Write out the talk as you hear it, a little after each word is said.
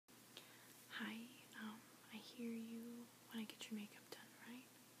hear you want to get your makeup done, right?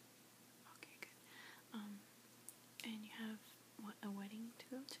 Okay, good. And you have, what, a wedding to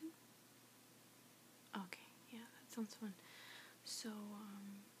go to? Okay, yeah, that sounds fun. So,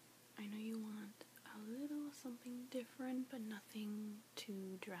 I know you want a little something different, but nothing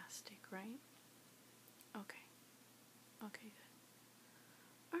too drastic, right? Okay. Okay,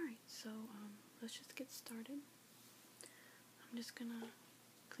 good. Alright, so, let's just get started. I'm just gonna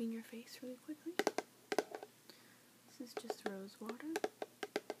clean your face really quickly. This is just rose water.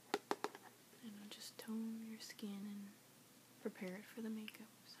 And I'll just tone your skin and prepare it for the makeup.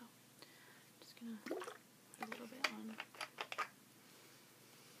 So, I'm just gonna put a little bit on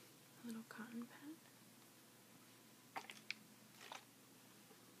a little cotton pad.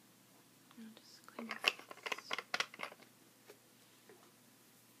 And I'll just clean your face.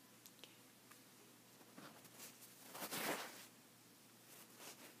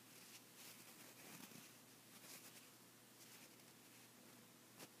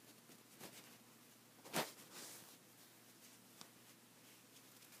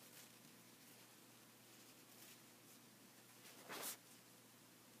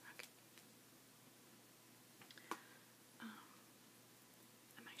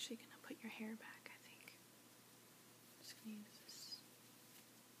 I'm actually going to put your hair back, I think. I'm just going to use this.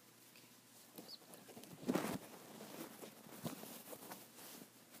 Okay. Just put that.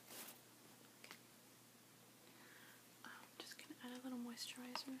 Okay. I'm just going to add a little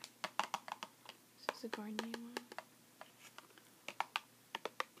moisturizer. This is a Garnier one.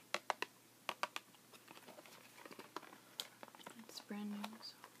 It's brand new,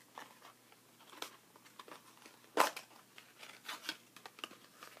 so.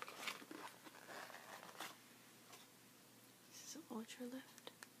 Ultra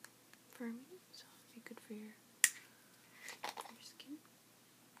Lift Firming, so it'll be good for your skin.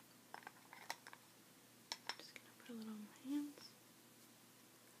 I'm just gonna put a little on my hands,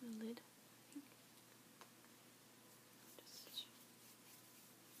 the lid, I think. Just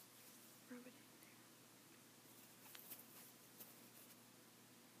rub it in there.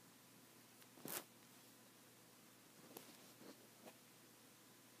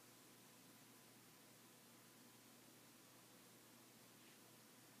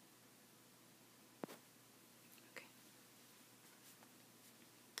 Okay.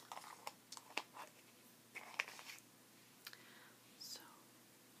 So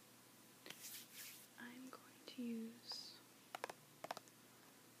I'm going to use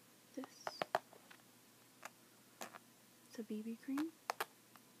this. It's a BB cream,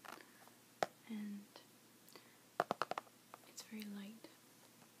 and it's very light.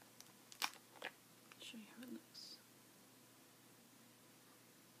 I'll show you how it looks.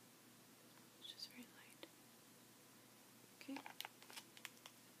 It's just very light. Okay.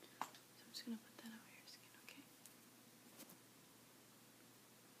 So I'm just gonna put that over your skin, okay?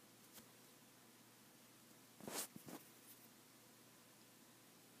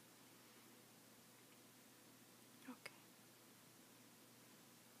 Okay.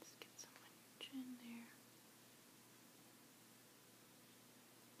 Just get some on your chin there.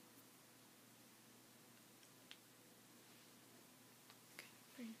 Okay,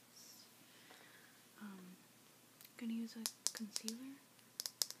 very nice. I'm gonna use a concealer,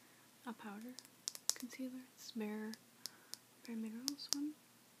 a powder concealer. It's Bare Minerals one,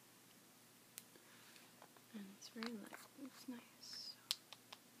 and it's very light. It's nice.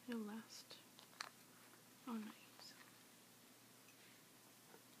 It'll last all night. So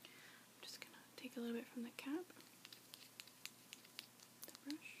I'm just gonna take a little bit from the cap, the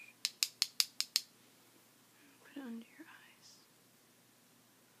brush, and put it under your eyes.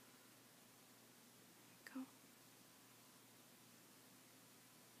 There you go.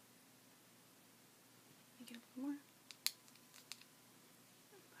 Make it a little more.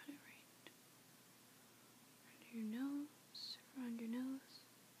 And put it right under your nose, around your nose,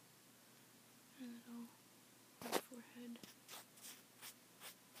 and a little on your forehead.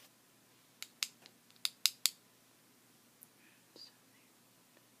 So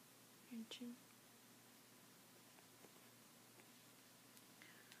there. Your chin.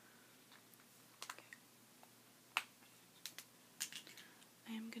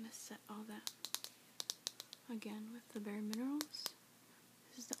 I am going to set all that again with the Bare Minerals.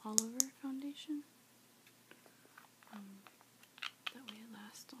 This is the All Over foundation. That way it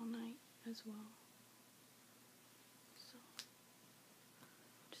lasts all night as well. So,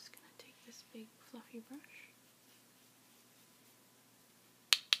 I'm just going to take this big fluffy brush.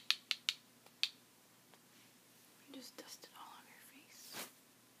 And just dust it all over your face.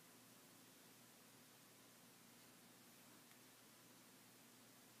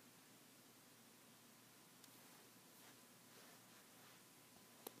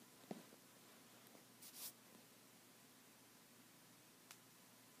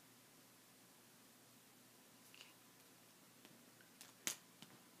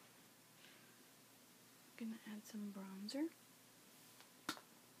 add some bronzer.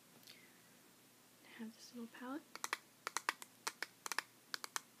 I have this little palette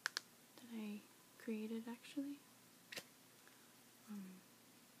that I created actually.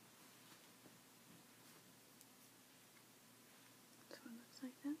 So it looks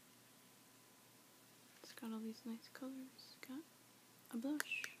like that. It's got all these nice colors. Got a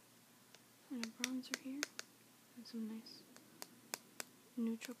blush and a bronzer here, and some nice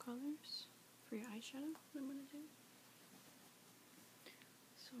neutral colors for your eyeshadow that I'm going to do.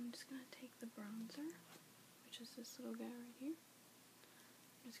 So I'm just going to take the bronzer, which is this little guy right here.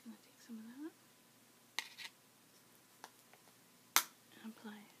 I'm just going to take some of that and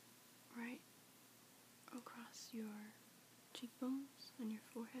apply it right across your cheekbones, on your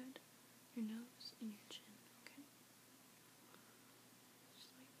forehead, your nose, and your chin, okay?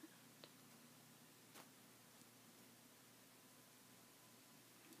 Just like that.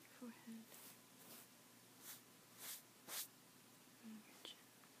 Your forehead and your chin.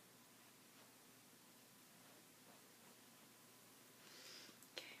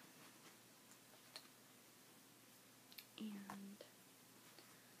 Okay. And I'm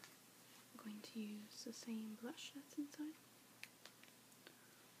going to use the same blush that's inside.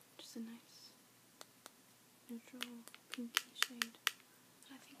 Just a nice neutral pinky shade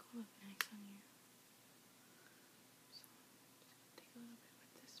that I think will look nice on you. So I'm just going to take a little bit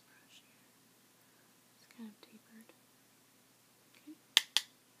with this brush here. It's kind of tapered. Okay.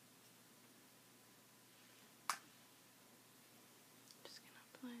 Just going to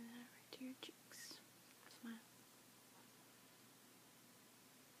apply that right to your cheeks. Smile.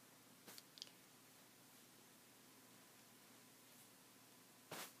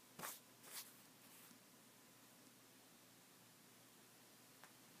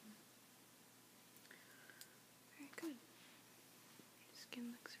 Very good. Your skin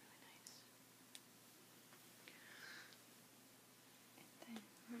looks really nice. And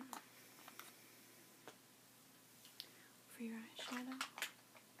then for your eyeshadow,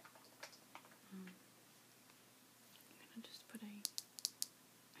 I'm gonna just put a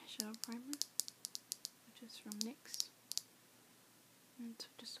eyeshadow primer, which is from NYX, and it's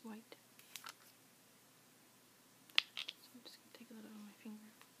just white. So I'm just gonna take a little on my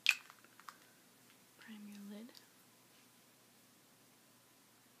finger, prime your lid.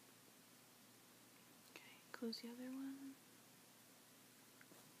 Okay, close the other one.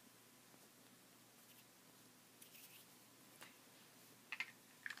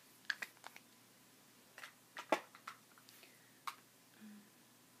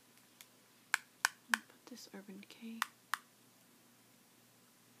 Put this Urban Decay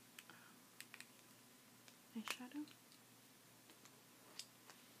eyeshadow.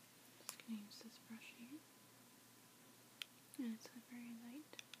 Just gonna use this brush here, and it's a very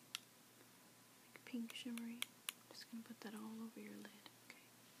light, like pink shimmery. Just gonna put that all over your lid. Okay.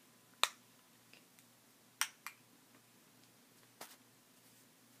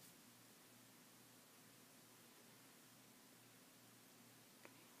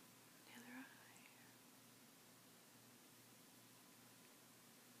 The other eye.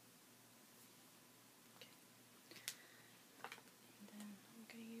 Okay. And then I'm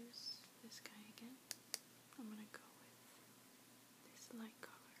gonna use this guy again. I'm gonna go with this light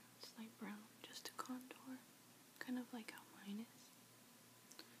color, this light brown, just to contour, kind of like how mine is.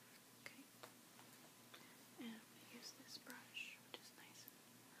 Okay. And I'm gonna use this brush, which is nice and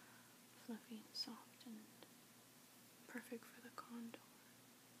fluffy and soft and perfect for the contour.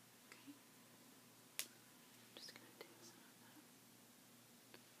 Okay. I'm just gonna take some of that.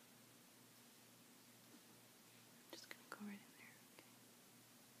 I'm just gonna go right in there. Okay.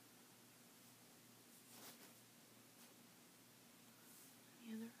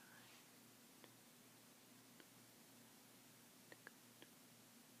 The other eye.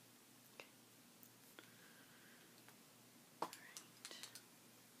 Okay. Alright.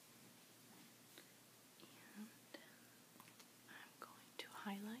 And I'm going to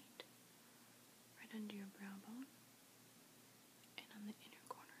highlight right under your brow bone and on the inner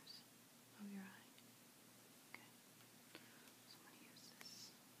corners of your eye. Okay. So I'm going to use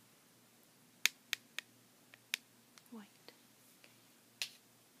this white. Okay.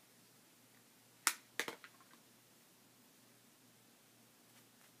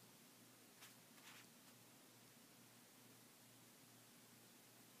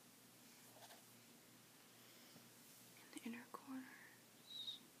 In the inner corners.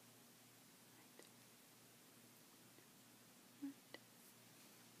 Right.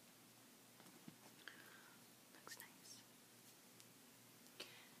 Looks nice.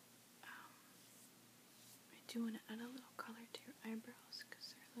 I do want to add a little color to your eyebrows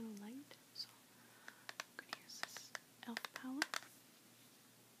because they're a little light, so I'm going to use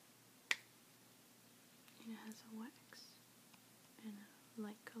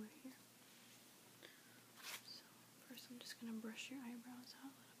gonna brush your eyebrows out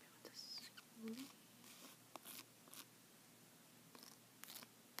a little bit with this spoolie.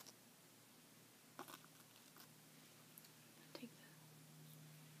 Take the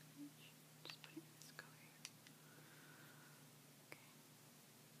edge, just put it in this color here. Okay.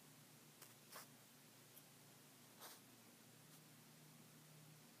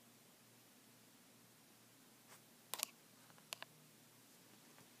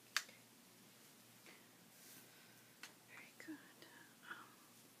 Very good. I'm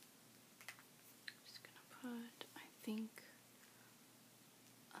just gonna put, I think,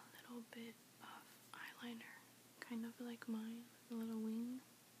 a little bit of eyeliner, kind of like mine, a little wing.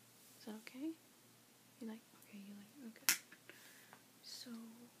 Is that okay? You like? Okay, you like? Okay. So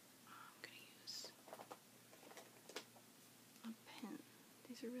I'm gonna use a pen.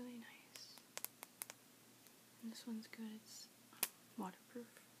 These are really nice. And this one's good. It's waterproof.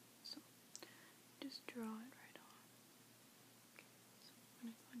 So just draw it right on. Okay. So when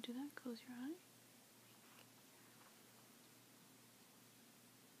I go and do that, close your eye.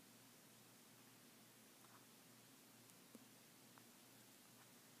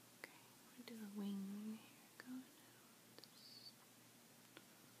 Okay, I'm gonna do the wing. Here it goes.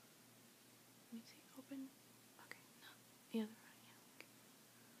 Let me see. Open. Okay, no, the other eye. Yeah. Okay.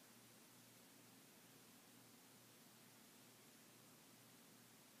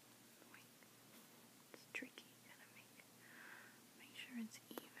 Wing. It's tricky. Gotta make sure it's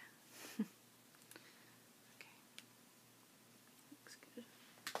even. Okay. Looks good.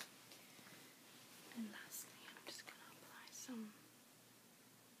 And lastly, I'm just gonna apply some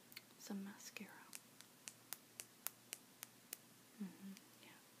mascara.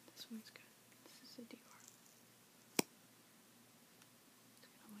 Yeah, this one's good. This is a Dior.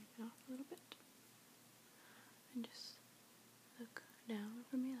 Just gonna wipe it off a little bit. And just look down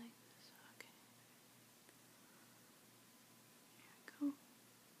for me like this. Okay. Here we go.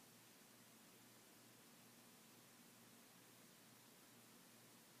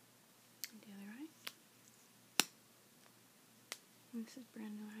 And the other eye. And this is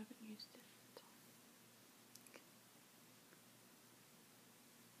brand new, I haven't used it. So. Okay.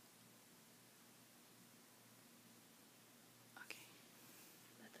 Okay.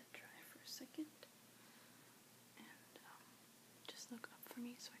 Let that dry for a second. And just look up for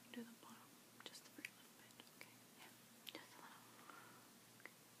me so I can do the bottom. Just a very little bit. Okay. Yeah. Just a little.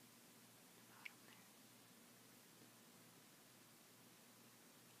 Okay. Bottom there.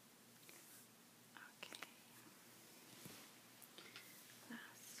 Okay.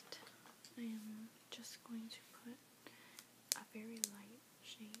 Last, I am just going to put a very light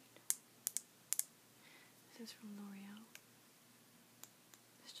shade. This is from L'Oreal.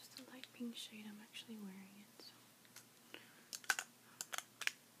 It's just a light pink shade. I'm actually wearing it.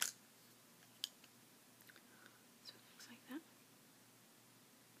 So it looks like that.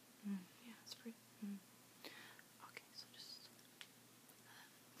 Yeah, it's pretty. Okay, so just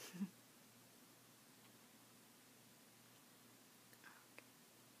okay.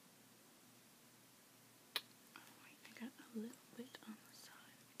 Oh wait, I got a little bit on the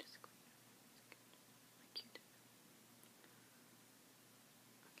side. Let me just clean it for a second. Like you did.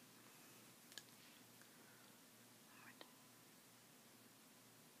 Okay. One more time.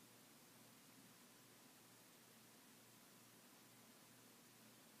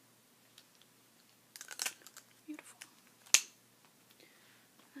 Beautiful.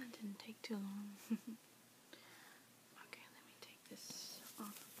 That didn't take too long. Okay, let me take this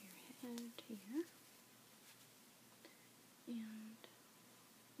off of your head here. And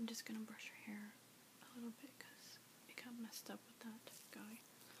I'm just gonna brush your hair a little bit because it got messed up with that guy.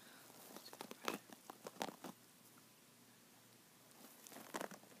 Just gonna brush it.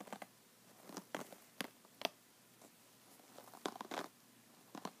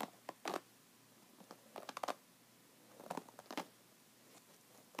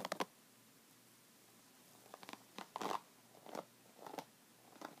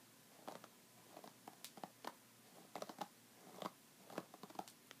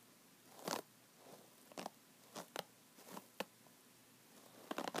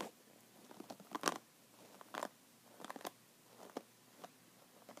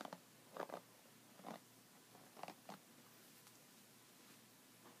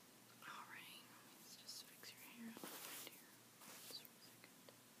 Alright, let's just fix your hair a little bit here. Just for a second.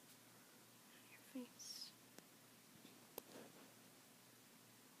 On your face.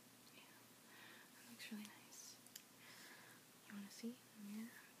 Yeah, that looks really nice. You wanna see in the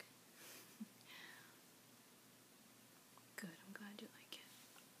mirror? Okay. Good, I'm glad you like it.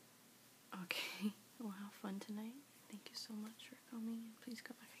 Okay, well, have fun tonight. Thank you so much for coming, and please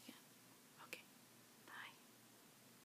come back again.